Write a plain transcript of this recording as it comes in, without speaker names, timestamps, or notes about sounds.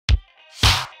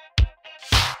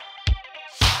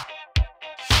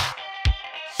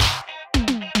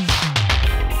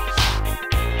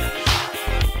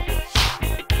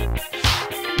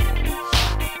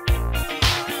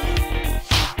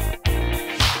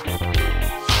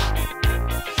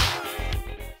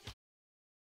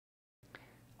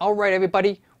Alright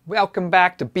everybody, welcome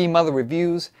back to B Mother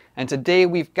Reviews, and today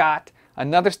we've got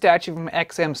another statue from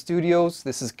XM Studios.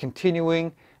 This is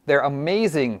continuing their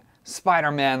amazing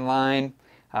Spider-Man line.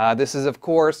 This is of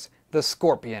course the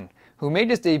Scorpion, who made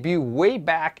his debut way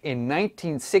back in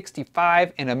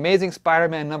 1965 in Amazing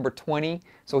Spider-Man number 20.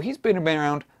 So he's been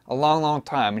around a long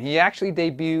time, and he actually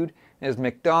debuted as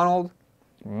McDonald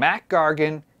Mac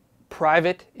Gargan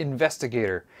Private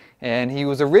Investigator, and he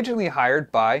was originally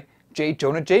hired by J.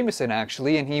 Jonah Jameson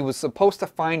actually, and he was supposed to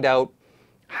find out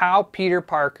how Peter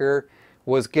Parker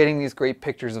was getting these great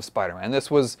pictures of Spider-Man. This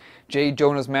was J.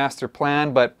 Jonah's master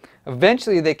plan, but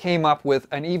eventually they came up with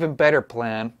an even better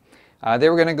plan. They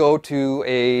were going to go to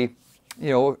a,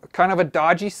 kind of a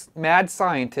dodgy mad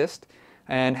scientist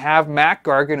and have Mac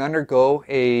Gargan undergo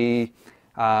a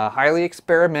highly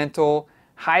experimental,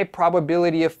 high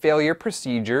probability of failure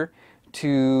procedure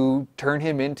to turn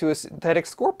him into a synthetic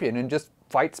scorpion and just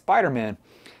fight Spider-Man.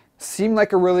 Seemed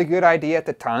like a really good idea at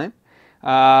the time.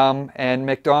 And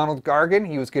McDonald Gargan,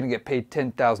 he was going to get paid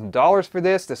 $10,000 for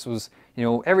this. This was,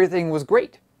 everything was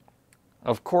great.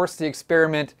 Of course, the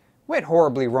experiment went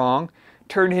horribly wrong,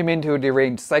 turned him into a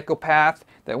deranged psychopath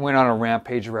that went on a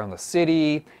rampage around the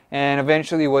city, and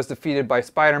eventually was defeated by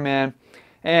Spider-Man.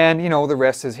 And, the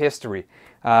rest is history.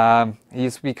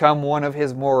 He's become one of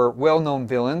his more well-known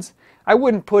villains. I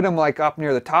wouldn't put him like up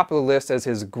near the top of the list as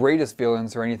his greatest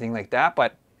villains or anything like that,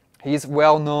 but he's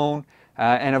well known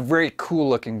and a very cool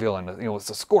looking villain. It's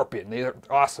a scorpion. They're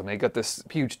awesome. They got this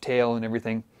huge tail and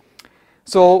everything.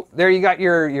 So there you got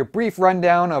your brief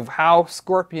rundown of how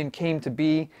Scorpion came to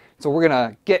be. So we're going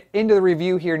to get into the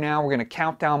review here now. We're going to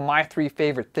count down my 3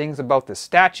 favorite things about this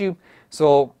statue.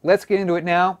 So let's get into it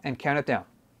now and count it down.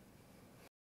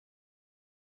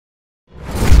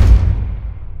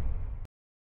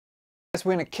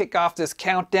 We're going to kick off this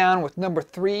countdown with number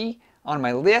 3 on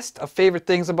my list of favorite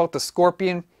things about the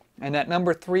Scorpion. And at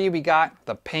number 3 we got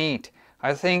the paint.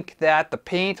 I think that the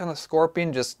paint on the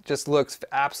Scorpion just looks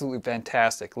absolutely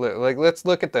fantastic. Let's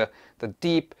look at the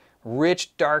deep,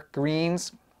 rich, dark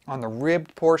greens on the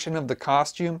ribbed portion of the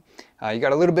costume. You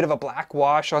got a little bit of a black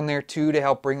wash on there too to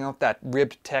help bring out that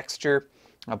ribbed texture.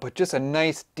 But just a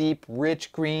nice, deep,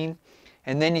 rich green.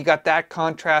 And then you got that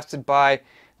contrasted by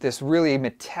this really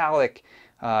metallic,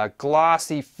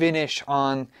 glossy finish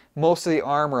on most of the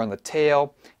armor on the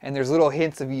tail, and there's little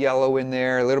hints of yellow in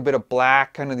there, a little bit of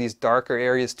black, kind of these darker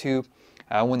areas too.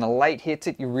 When the light hits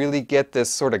it, you really get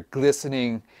this sort of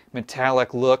glistening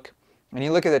metallic look. And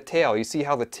you look at the tail, you see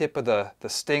how the tip of the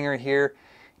stinger here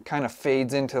kind of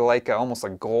fades into like almost a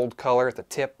gold color at the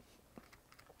tip.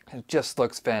 It just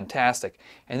looks fantastic.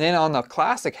 And then on the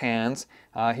classic hands,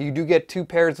 you do get 2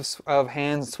 pairs of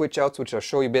hands switch outs, which I'll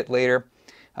show you a bit later.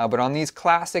 But on these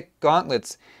classic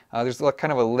gauntlets, there's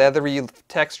kind of a leathery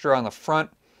texture on the front,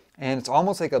 and it's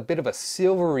almost like a bit of a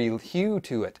silvery hue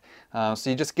to it. So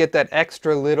you just get that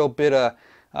extra little bit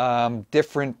of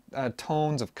different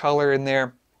tones of color in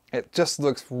there. It just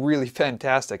looks really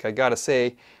fantastic, I gotta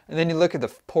say. And then you look at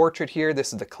the portrait here.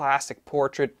 This is the classic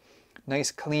portrait.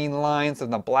 Nice clean lines of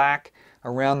the black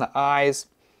around the eyes.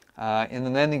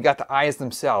 And then you got the eyes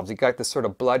themselves. You got this sort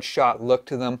of bloodshot look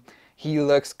to them. He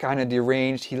looks kind of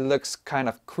deranged. He looks kind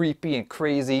of creepy and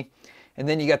crazy. And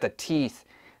then you got the teeth.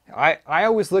 I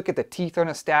always look at the teeth on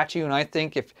a statue, and I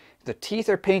think if the teeth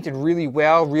are painted really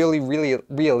well, really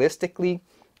realistically,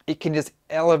 it can just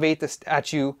elevate the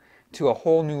statue to a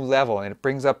whole new level, and it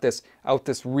brings up this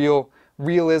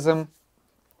realism.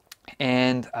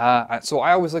 And so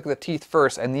I always look at the teeth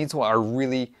first, and these are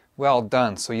really well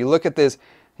done. So you look at this,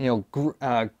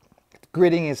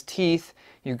 gritting his teeth,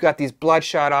 you've got these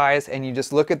bloodshot eyes, and you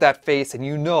just look at that face and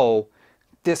you know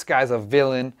this guy's a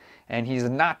villain and he's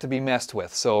not to be messed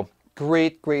with. So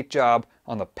great job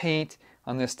on the paint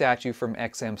on this statue from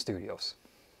XM Studios.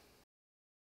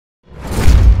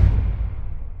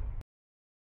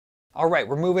 Alright,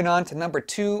 we're moving on to number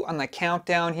 2 on the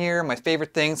countdown here. My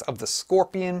favorite things of the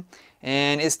Scorpion,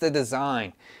 and it's the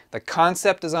design. The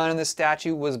concept design of this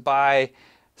statue was by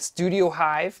Studio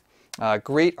Hive.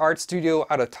 Great art studio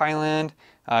out of Thailand.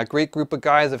 Great group of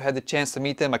guys. I've had the chance to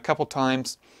meet them a couple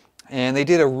times, and they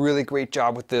did a really great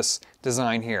job with this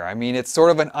design here. I mean, it's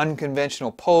sort of an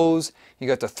unconventional pose. You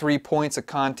got the 3 points of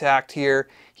contact here.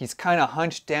 He's kind of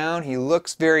hunched down. He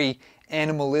looks very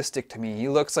animalistic to me. He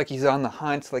looks like he's on the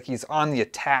hunt, like he's on the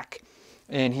attack,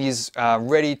 and he's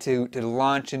ready to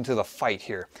launch into the fight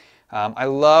here. I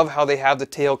love how they have the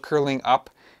tail curling up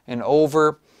and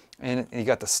over, and you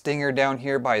got the stinger down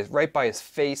here right by his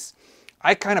face.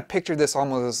 I kind of picture this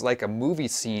almost as like a movie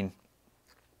scene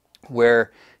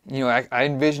where, you know, I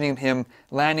envisioning him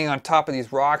landing on top of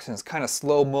these rocks and it's kind of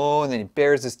slow-mo, and then he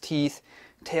bares his teeth,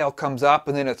 tail comes up,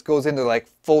 and then it goes into like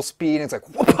full speed and it's like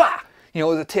whoop-ah! You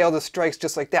know, the tail just strikes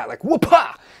just like that, like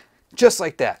whoop-ah! Just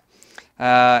like that.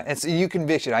 And so you can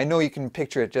picture it. I know you can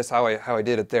picture it just how I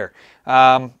did it there.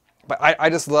 But I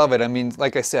just love it. I mean,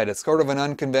 like I said, it's sort of an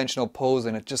unconventional pose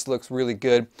and it just looks really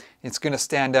good. It's going to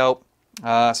stand out.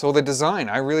 So the design,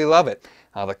 I really love it.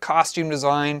 The costume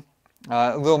design,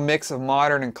 a little mix of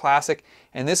modern and classic.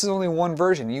 And this is only one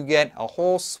version. You get a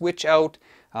whole switch out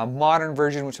modern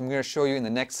version, which I'm going to show you in the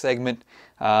next segment.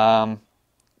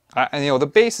 And, you know, the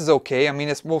base is okay. I mean,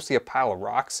 it's mostly a pile of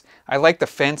rocks. I like the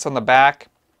fence on the back.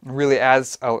 It really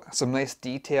adds some nice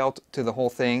detail to the whole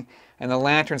thing. And the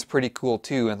lantern's pretty cool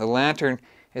too. And the lantern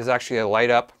is actually a light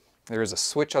up. There is a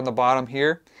switch on the bottom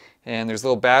here. And there's a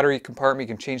little battery compartment.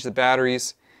 You can change the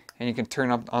batteries. And you can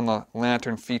turn up on the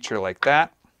lantern feature like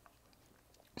that.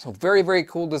 So very, very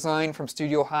cool design from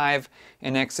Studio Hive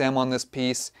and XM on this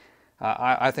piece.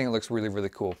 I think it looks really, really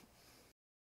cool.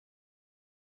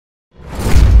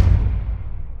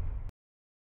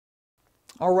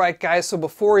 Alright guys, so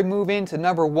before we move into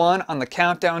number 1 on the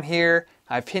countdown here,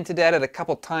 I've hinted at it a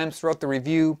couple times throughout the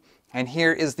review, and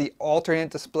here is the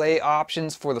alternate display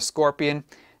options for the Scorpion.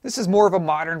 This is more of a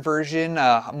modern version,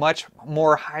 much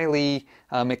more highly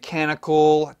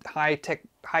mechanical,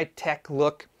 high-tech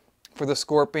look for the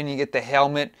Scorpion. You get the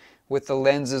helmet with the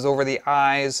lenses over the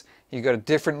eyes. You got a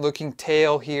different looking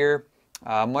tail here,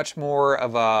 much more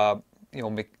of a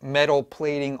metal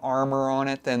plating armor on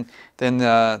it than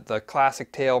the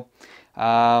classic tail.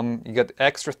 You got the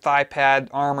extra thigh pad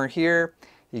armor here.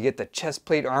 You get the chest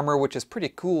plate armor, which is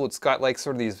pretty cool. It's got like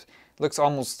sort of these, looks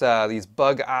almost these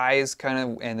bug eyes kind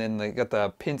of, and then they got the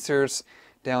pincers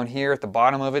down here at the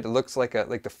bottom of it. It looks like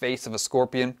the face of a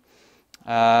scorpion.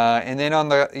 And then on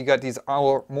the, you got these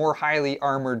more highly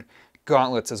armored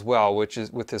gauntlets as well, which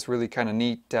is with this really kind of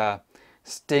neat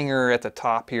stinger at the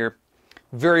top here.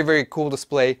 Very, very cool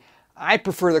display. I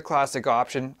prefer the classic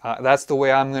option. That's the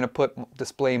way I'm going to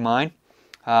display mine.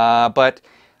 But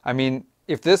I mean,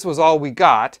 if this was all we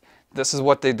got, this is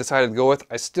what they decided to go with,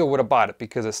 I still would have bought it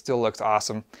because it still looks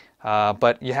awesome.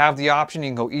 But you have the option. You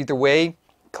can go either way,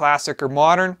 classic or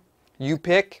modern. You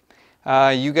pick.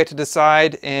 You get to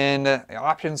decide, and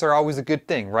options are always a good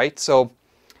thing, right? So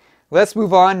let's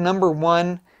move on. Number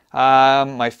 1.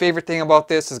 My favorite thing about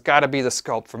this has got to be the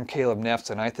sculpt from Caleb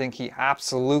Nefzen. I think he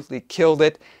absolutely killed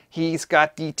it. He's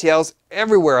got details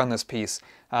everywhere on this piece.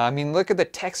 I mean, look at the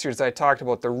textures I talked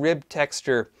about, the rib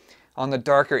texture on the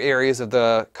darker areas of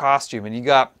the costume. And you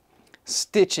got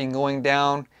stitching going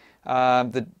down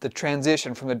the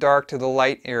transition from the dark to the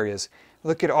light areas.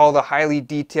 Look at all the highly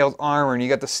detailed armor, and you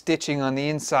got the stitching on the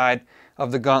inside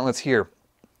of the gauntlets here.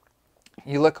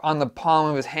 You look on the palm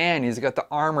of his hand, he's got the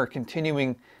armor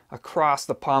continuing across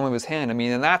the palm of his hand. I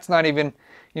mean, and that's not even,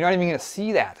 you're not even going to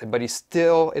see that, but he's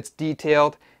still, it's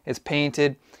detailed, it's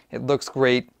painted, it looks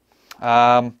great.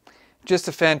 Just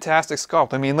a fantastic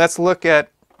sculpt. I mean, let's look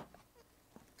at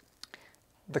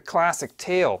the classic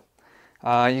tail.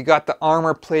 You got the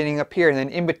armor plating up here, and then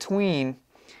in between,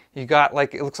 you got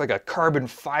like, it looks like a carbon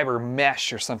fiber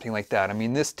mesh or something like that. I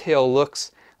mean, this tail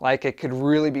looks like it could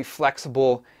really be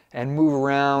flexible and move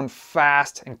around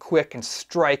fast and quick and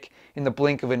strike in the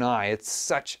blink of an eye. It's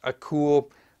such a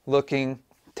cool looking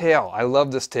tail. I love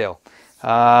this tail.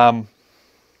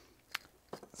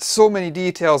 So many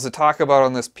details to talk about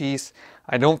on this piece.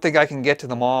 I don't think I can get to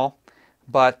them all,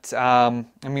 but I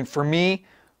mean, for me,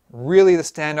 really the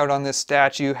standout on this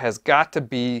statue has got to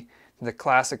be the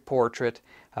classic portrait.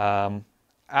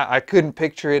 I couldn't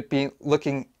picture it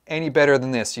looking any better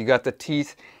than this. You got the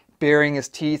teeth baring his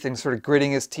teeth and sort of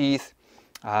gritting his teeth,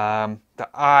 the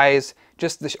eyes,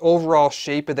 just the overall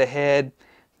shape of the head,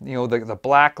 you know, the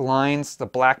black lines, the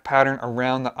black pattern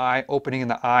around the eye opening in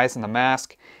the eyes and the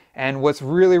mask. And what's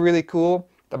really, really cool,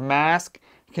 the mask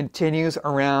continues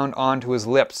around onto his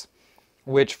lips,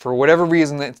 which for whatever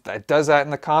reason that does that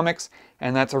in the comics,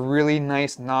 and that's a really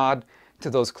nice nod to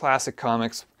those classic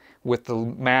comics with the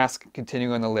mask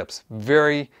continuing on the lips.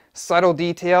 Very subtle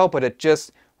detail, but it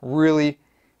just really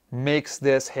makes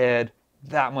this head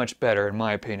that much better in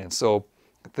my opinion. So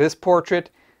this portrait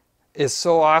is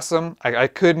so awesome. I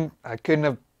couldn't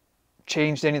have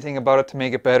changed anything about it to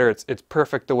make it better. It's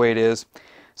perfect the way it is.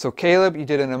 So Caleb, you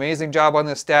did an amazing job on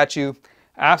this statue.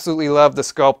 Absolutely love the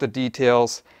sculpted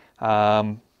details.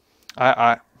 I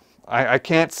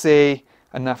can't say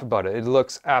enough about it. It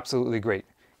looks absolutely great.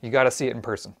 You got to see it in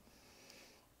person.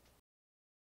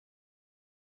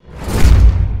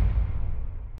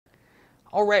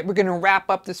 Alright, we're going to wrap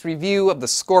up this review of the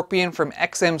Scorpion from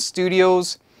XM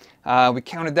Studios. We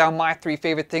counted down my 3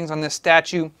 favorite things on this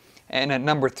statue, and at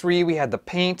number 3 we had the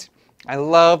paint. I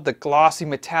love the glossy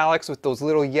metallics with those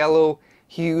little yellow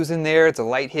hues in there as the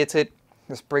light hits it.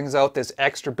 This brings out this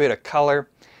extra bit of color.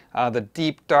 The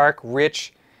deep, dark,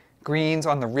 rich greens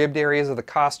on the ribbed areas of the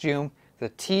costume. The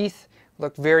teeth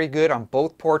look very good on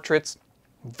both portraits.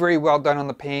 Very well done on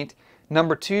the paint.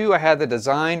 Number 2, I had the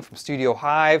design from Studio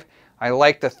Hive. I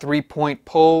like the 3-point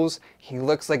pose. He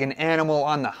looks like an animal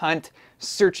on the hunt,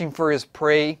 searching for his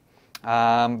prey.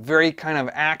 Very kind of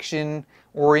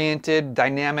action-oriented,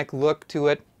 dynamic look to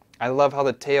it. I love how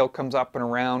the tail comes up and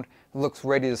around, looks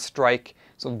ready to strike.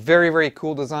 So very, very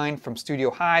cool design from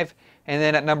Studio Hive. And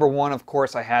then at number 1, of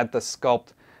course, I had the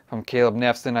sculpt from Caleb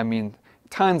Nefzen. I mean,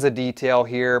 tons of detail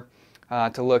here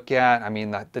to look at. I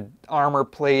mean, the armor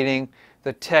plating,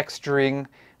 the texturing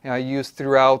used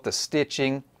throughout, the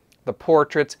stitching, the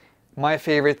portraits. My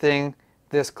favorite thing,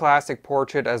 this classic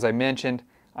portrait, as I mentioned,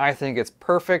 I think it's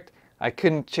perfect. I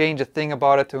couldn't change a thing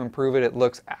about it to improve it. It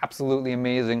looks absolutely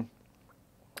amazing.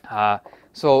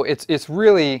 So it's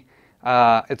really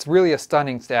a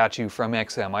stunning statue from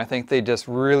XM. I think they just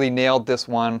really nailed this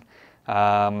one.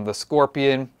 The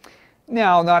scorpion.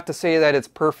 Now, not to say that it's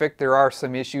perfect. There are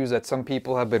some issues that some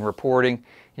people have been reporting.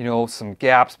 You know, some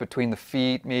gaps between the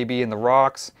feet, maybe in the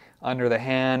rocks, under the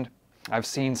hand. I've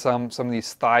seen some of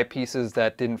these thigh pieces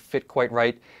that didn't fit quite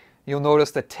right. You'll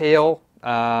notice the tail,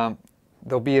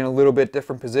 they'll be in a little bit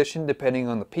different position depending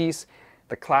on the piece.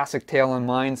 The classic tail on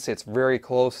mine sits very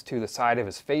close to the side of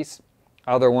his face.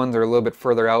 Other ones are a little bit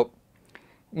further out.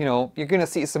 You know, you're going to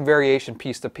see some variation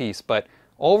piece to piece, but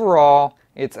overall,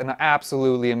 it's an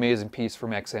absolutely amazing piece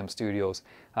from XM Studios.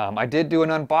 I did do an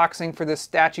unboxing for this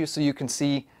statue so you can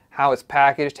see how it's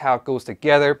packaged, how it goes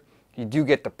together. You do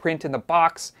get the print in the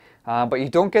box, but you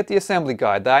don't get the assembly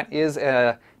guide. That is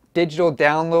a digital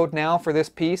download now for this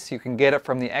piece. You can get it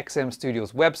from the XM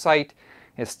Studios website.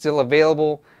 It's still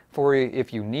available for you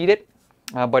if you need it,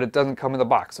 but it doesn't come in the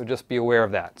box, so just be aware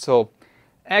of that. So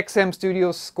XM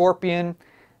Studios Scorpion,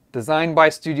 designed by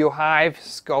Studio Hive,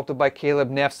 sculpted by Caleb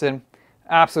Nefzen.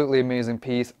 Absolutely amazing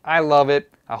piece. I love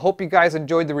it. I hope you guys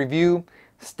enjoyed the review.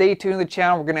 Stay tuned to the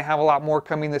channel. We're going to have a lot more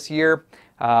coming this year.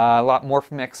 A lot more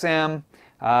from XM.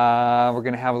 We're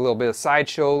going to have a little bit of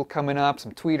sideshow coming up,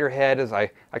 some tweeter head. As I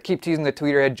keep teasing the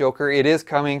tweeter head Joker. It is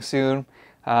coming soon.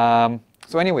 So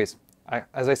anyways,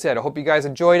 as I said, I hope you guys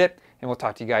enjoyed it, and we'll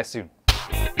talk to you guys soon.